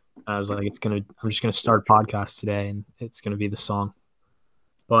 And I was like, I'm just going to start a podcast today, and it's going to be the song.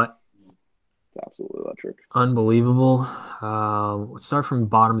 But it's absolutely electric. Unbelievable. Let's start from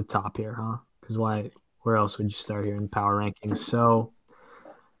bottom to top here, huh? Because where else would you start here in power rankings? So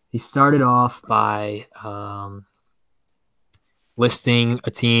he started off by listing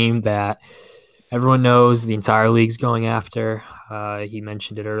a team that everyone knows the entire league's going after. He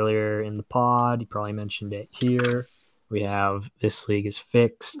mentioned it earlier in the pod. He probably mentioned it here. We have this league is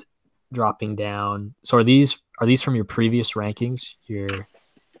fixed, dropping down. So are these from your previous rankings?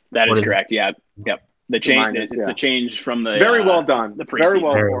 That is correct. Yeah. Yep. The change. It's a change from the very well done. The very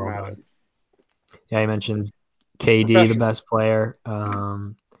well preseason. formatted. Yeah, he mentions KD, the best player,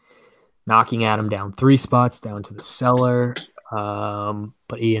 knocking Adam down 3 spots down to the cellar.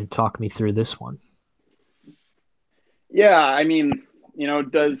 But Ian, talk me through this one. Yeah, I mean,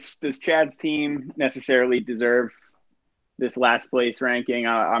 does Chad's team necessarily deserve this last place ranking?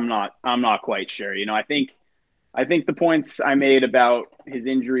 I'm not quite sure. I think the points I made about his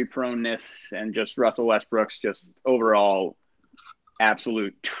injury proneness and just Russell Westbrook's just overall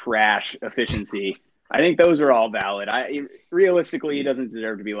absolute trash efficiency. I think those are all valid. Realistically, he doesn't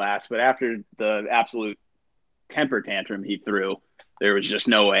deserve to be last, but after the absolute temper tantrum he threw, there was just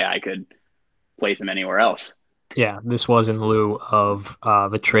no way I could place him anywhere else. Yeah, this was in lieu of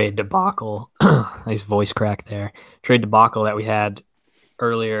the trade debacle. Nice voice crack there. Trade debacle that we had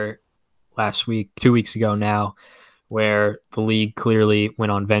earlier last week, 2 weeks ago now, where the league clearly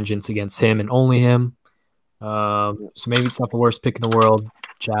went on vengeance against him and only him. So maybe it's not the worst pick in the world,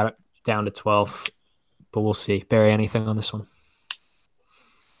 Chad down to 12th, but we'll see. Barry, anything on this one?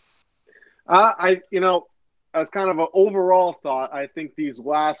 As kind of an overall thought, I think these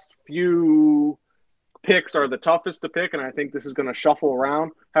last few picks are the toughest to pick, and I think this is going to shuffle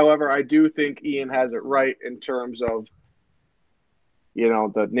around. However, I do think Ian has it right in terms of,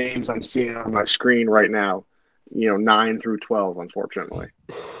 the names I'm seeing on my screen right now, 9 through 12, unfortunately.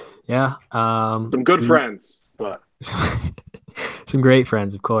 Yeah. Some good friends, but some great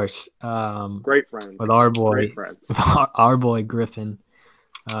friends, of course. Great friends. With our boy, great friends. Our boy Griffin.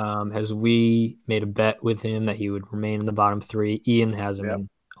 As we made a bet with him that he would remain in the bottom three. Ian has him in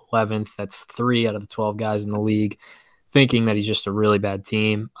 11th. That's 3 out of the 12 guys in the league, thinking that he's just a really bad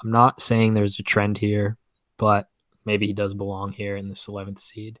team. I'm not saying there's a trend here, but maybe he does belong here in this 11th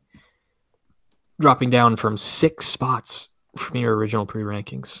seed. Dropping down from 6 spots from your original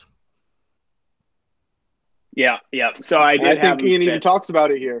pre-rankings. Yeah. So I think Ian even talks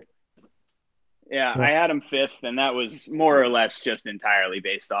about it here. Yeah, I had him 5th, and that was more or less just entirely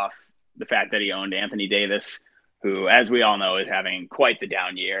based off the fact that he owned Anthony Davis, who, as we all know, is having quite the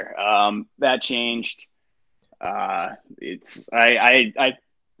down year. That changed. I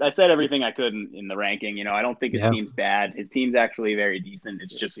said everything I could in the ranking. I don't think his team's bad. His team's actually very decent.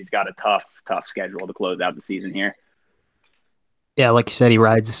 It's just he's got a tough schedule to close out the season here. Yeah, like you said, he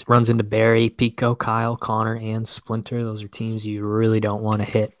runs into Barry, Pico, Kyle, Connor, and Splinter. Those are teams you really don't want to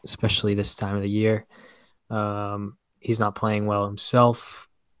hit, especially this time of the year. He's not playing well himself.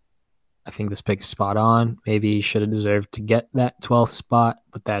 I think this pick is spot on. Maybe he should have deserved to get that 12th spot,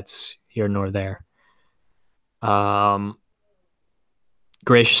 but that's here nor there.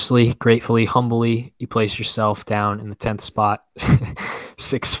 Graciously, gratefully, humbly, you place yourself down in the 10th spot,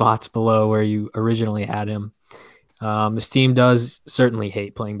 6 spots below where you originally had him. This team does certainly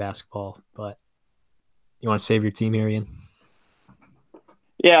hate playing basketball, but you want to save your team here, Ian?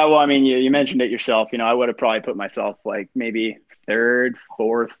 Yeah, well, I mean, you mentioned it yourself. I would have probably put myself like maybe 3rd,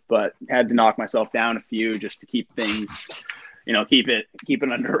 4th, but had to knock myself down a few just to keep things, keep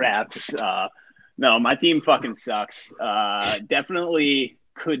it under wraps. No, my team fucking sucks. Definitely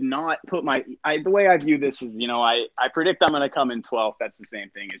could not put the way I view this is, I predict I'm going to come in 12th. That's the same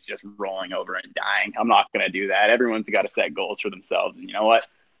thing as just rolling over and dying. I'm not going to do that. Everyone's got to set goals for themselves. And you know what?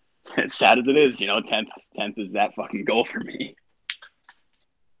 As sad as it is, 10th is that fucking goal for me.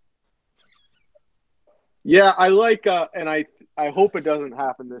 Yeah, I like, and I hope it doesn't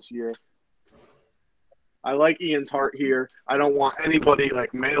happen this year. I like Ian's heart here. I don't want anybody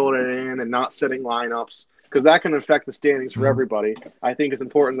like mailing it in and not setting lineups because that can affect the standings for everybody. I think it's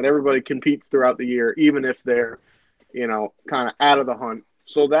important that everybody competes throughout the year, even if they're, kind of out of the hunt.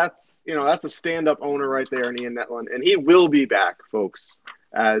 So that's a stand-up owner right there in Ian Netland, and he will be back, folks,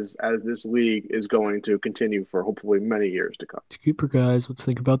 as this league is going to continue for hopefully many years to come. The keeper guys, let's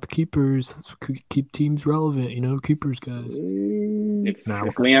think about the keepers. Let's keep teams relevant, keepers guys. If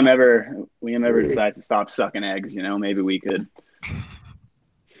Liam ever decides to stop sucking eggs, maybe we could.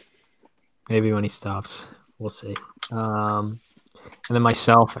 Maybe when he stops, we'll see. And then I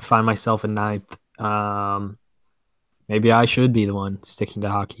find myself in 9th. Maybe I should be the one sticking to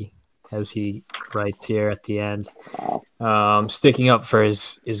hockey, as he writes here at the end. Sticking up for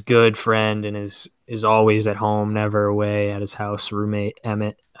his good friend and is always at home, never away at his house, roommate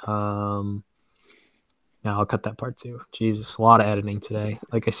Emmett. Now I'll cut that part too. Jesus, a lot of editing today.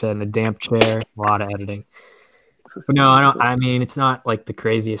 Like I said, in the damp chair, a lot of editing. But no, I don't. I mean, it's not like the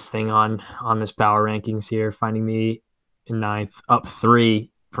craziest thing on this power rankings here. Finding me in 9th, up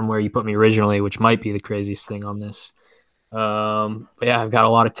 3 from where you put me originally, which might be the craziest thing on this. But yeah, I've got a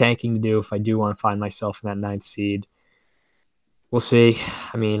lot of tanking to do if I do want to find myself in that 9th seed. We'll see.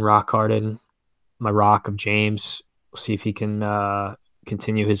 I mean, Rock Harden, my rock of James. We'll see if he can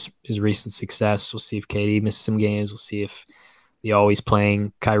continue his recent success. We'll see if KD misses some games. We'll see if the always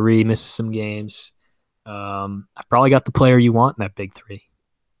playing Kyrie misses some games. I've probably got the player you want in that big 3,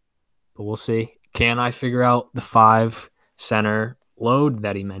 but we'll see. Can I figure out the 5 center load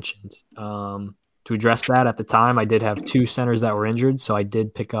that he mentioned? To address that, at the time, I did have 2 centers that were injured, so I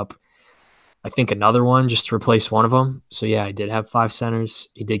did pick up, I think, another one just to replace one of them. So yeah, I did have 5 centers.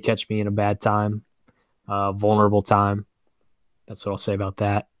 He did catch me in a bad time, vulnerable time. That's what I'll say about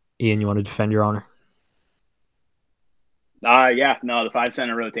that. Ian, you want to defend your honor? Yeah, no, the 5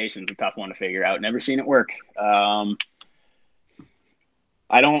 center rotation is a tough one to figure out. Never seen it work.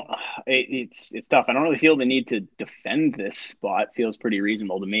 I don't. It's tough. I don't really feel the need to defend this spot. Feels pretty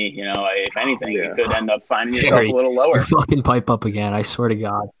reasonable to me. You know, if anything, you could end up finding yourself Harry, a little lower. You fucking pipe up again. I swear to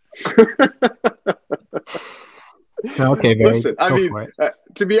God. Okay, Barry. Listen, I mean,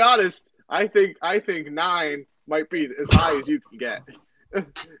 to be honest, I think 9 might be as high as you can get.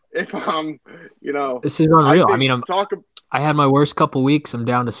 If you know, this is unreal. I mean, I had my worst couple weeks. I'm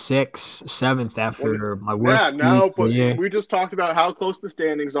down to 6th, 7th after my worst. Yeah, no, but we just talked about how close the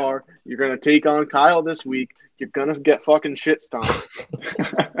standings are. You're gonna take on Kyle this week. You're gonna get fucking shit stomped.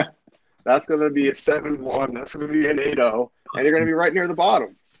 That's gonna be a 7-1. That's gonna be an 8-0, and you're gonna be right near the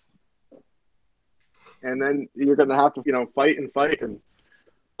bottom. And then you're gonna have to, fight. And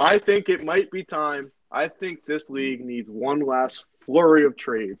I think it might be time. I think this league needs one last flurry of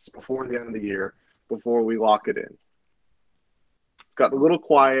trades before the end of the year, before we lock it in. It's got a little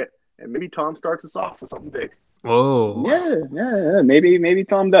quiet, and maybe Tom starts us off with something big. Whoa. Yeah. Maybe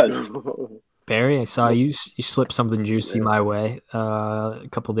Tom does. Barry, I saw you slip something juicy my way a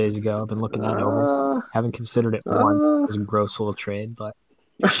couple days ago. I've been looking that over. Haven't considered it once. It was a gross little trade, but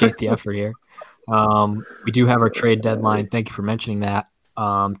appreciate the effort here. We do have our trade deadline. Thank you for mentioning that.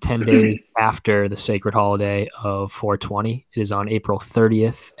 10 days after the sacred holiday of 420. It is on April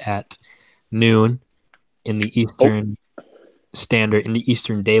 30th at noon in the Eastern Standard, in the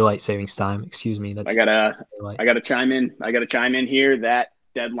Eastern Daylight Savings Time. Excuse me. I gotta chime in here. That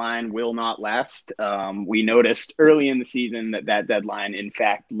deadline will not last. We noticed early in the season that deadline, in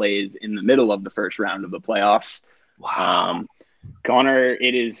fact, lays in the middle of the first round of the playoffs. Wow. Connor,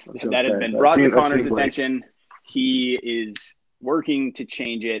 that has been brought to Connor's attention. He is working to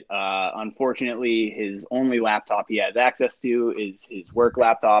change it. Unfortunately, his only laptop he has access to is his work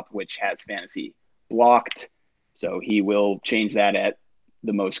laptop, which has fantasy blocked. So he will change that at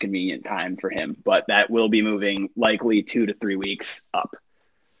the most convenient time for him. But that will be moving likely 2 to 3 weeks up.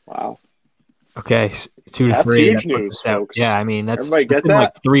 Wow. Okay, 2 to 3. Huge news, folks. Yeah, I mean, that's Everybody get that?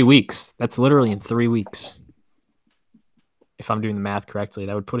 like 3 weeks. That's literally in 3 weeks. If I'm doing the math correctly,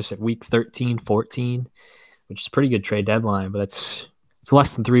 that would put us at week 13, 14, which is a pretty good trade deadline, but it's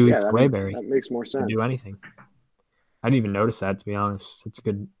less than 3 weeks away, Barry. That makes more sense. To do anything. I didn't even notice that, to be honest. It's a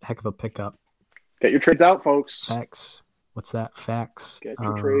good heck of a pickup. Get your trades out, folks. Facts. What's that? Facts. Get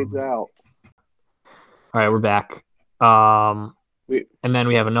your trades out. All right, we're back. And then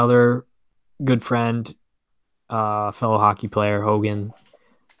we have another good friend, fellow hockey player, Hogan,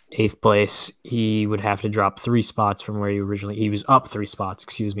 8th place. He would have to drop 3 spots from where he was up 3 spots,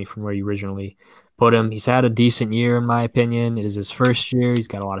 from where you originally put him. He's had a decent year, in my opinion. It is his first year. He's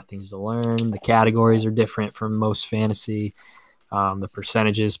got a lot of things to learn. The categories are different from most fantasy. The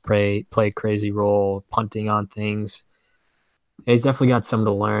percentages play a crazy role, punting on things. He's definitely got some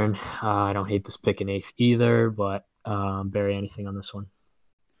to learn. I don't hate this pick in 8th either, but Barry, anything on this one?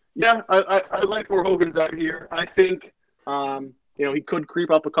 Yeah, I like where Hogan's at here. I think he could creep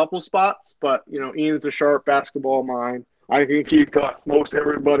up a couple spots, but Ian's a sharp basketball mind. I think he's got most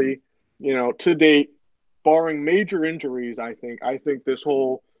everybody, to date, barring major injuries. I think this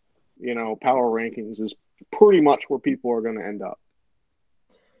whole, power rankings is pretty much where people are going to end up.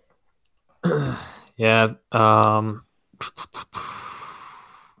 Yeah.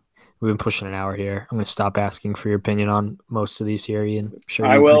 We've been pushing an hour here. I'm going to stop asking for your opinion on most of these here, Ian. I'm sure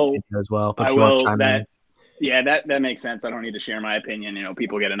I will as well. But I will. That makes sense. I don't need to share my opinion.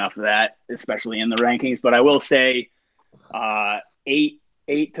 People get enough of that, especially in the rankings. But I will say,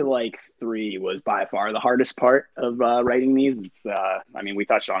 8 to 3 was by far the hardest part of writing these. It's, we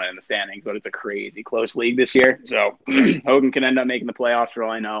touched on it in the standings, but it's a crazy close league this year. So Hogan can end up making the playoffs for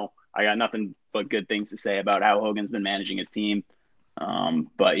all I know. I got nothing but good things to say about how Hogan's been managing his team.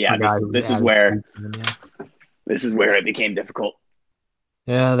 But yeah, this is where it became difficult.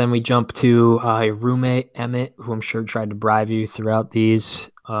 Yeah, then we jump to your roommate Emmett, who I'm sure tried to bribe you throughout these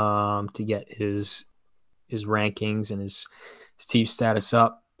to get his rankings and his team status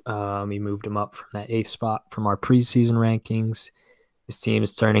up. He moved him up from that 8th spot from our preseason rankings. His team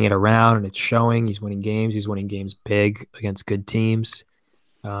is turning it around, and it's showing. He's winning games. He's winning games big against good teams.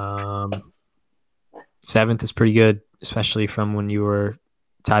 7th is pretty good, especially from when you were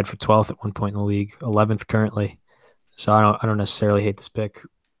tied for 12th at one point in the league. 11th currently. So I don't necessarily hate this pick.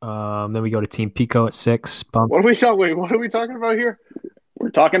 Then we go to Team Pico at 6. Bump. What are we talking? Wait, what are we talking about here? We're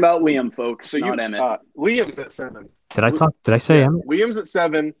talking about Liam, folks, So not Emmett. Liam's at 7. Did I say Emmett? Liam's at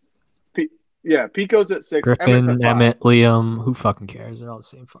 7. Pico's at 6. Griffin, Emmett's at 5. Emmett, Liam. Who fucking cares? They're all the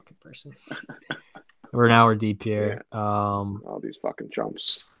same fucking person. We're an hour deep here. All these fucking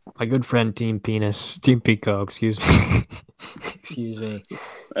chumps. My good friend Team Pico, excuse me. Excuse me.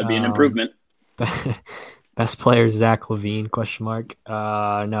 That'd be an improvement. Best player Zach Levine, question mark.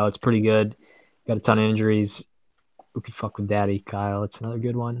 No, it's pretty good. Got a ton of injuries. Who could fuck with Daddy? Kyle, it's another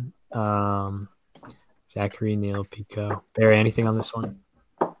good one. Zachary, Neil, Pico. Barry, anything on this one?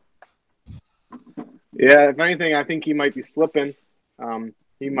 Yeah, if anything, I think he might be slipping.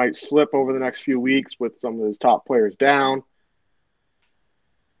 He might slip over the next few weeks with some of his top players down.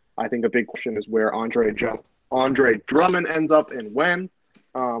 I think a big question is where Andre Drummond ends up and when.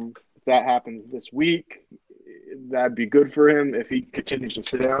 If that happens this week, that'd be good for him. If he continues to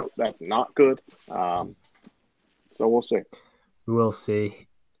sit out, that's not good. So we'll see. We will see.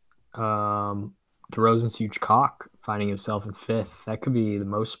 DeRozan's huge cock finding himself in 5th. That could be the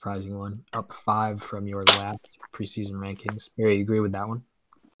most surprising one. Up 5 from your last preseason rankings. Barry, you agree with that one?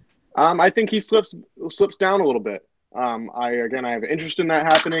 I think he slips down a little bit. I have interest in that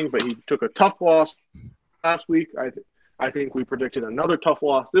happening, but he took a tough loss last week. I think we predicted another tough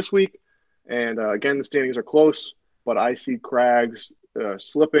loss this week, and again the standings are close. But I see Craggs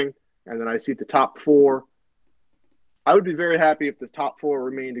slipping, and then I see the top 4. I would be very happy if the top 4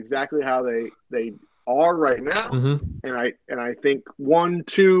 remained exactly how they are right now, and I think 1,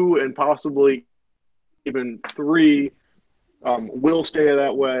 2, and possibly even 3 will stay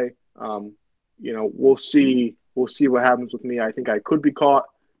that way. We'll see. We'll see what happens with me. I think I could be caught,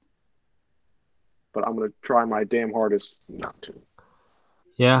 but I'm going to try my damn hardest not to.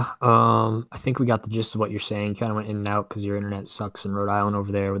 Yeah, I think we got the gist of what you're saying. Kind of went in and out because your internet sucks in Rhode Island over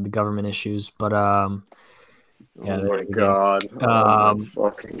there with the government issues. But yeah, oh my god! Oh my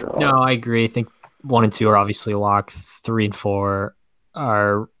fucking god! No, I agree. I think 1 and 2 are obviously locked. 3 and 4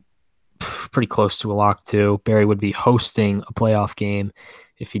 are pretty close to a lock too. Barry would be hosting a playoff game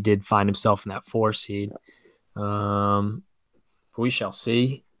if he did find himself in that 4 seed. We shall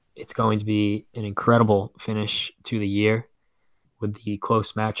see. It's going to be an incredible finish to the year with the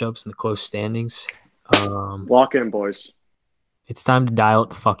close matchups and the close standings. Lock in, boys. It's time to dial it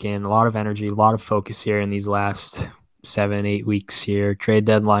the fuck in. A lot of energy, a lot of focus here in these last 7-8 weeks here. Trade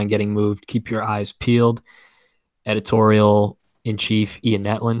deadline getting moved. Keep your eyes peeled. Editorial-in-chief Ian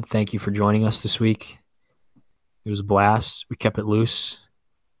Netland, thank you for joining us this week. It was a blast. We kept it loose.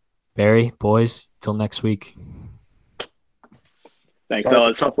 Barry, boys, till next week. Thanks,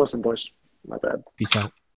 fellas. Tough listen, boys. My bad. Peace out.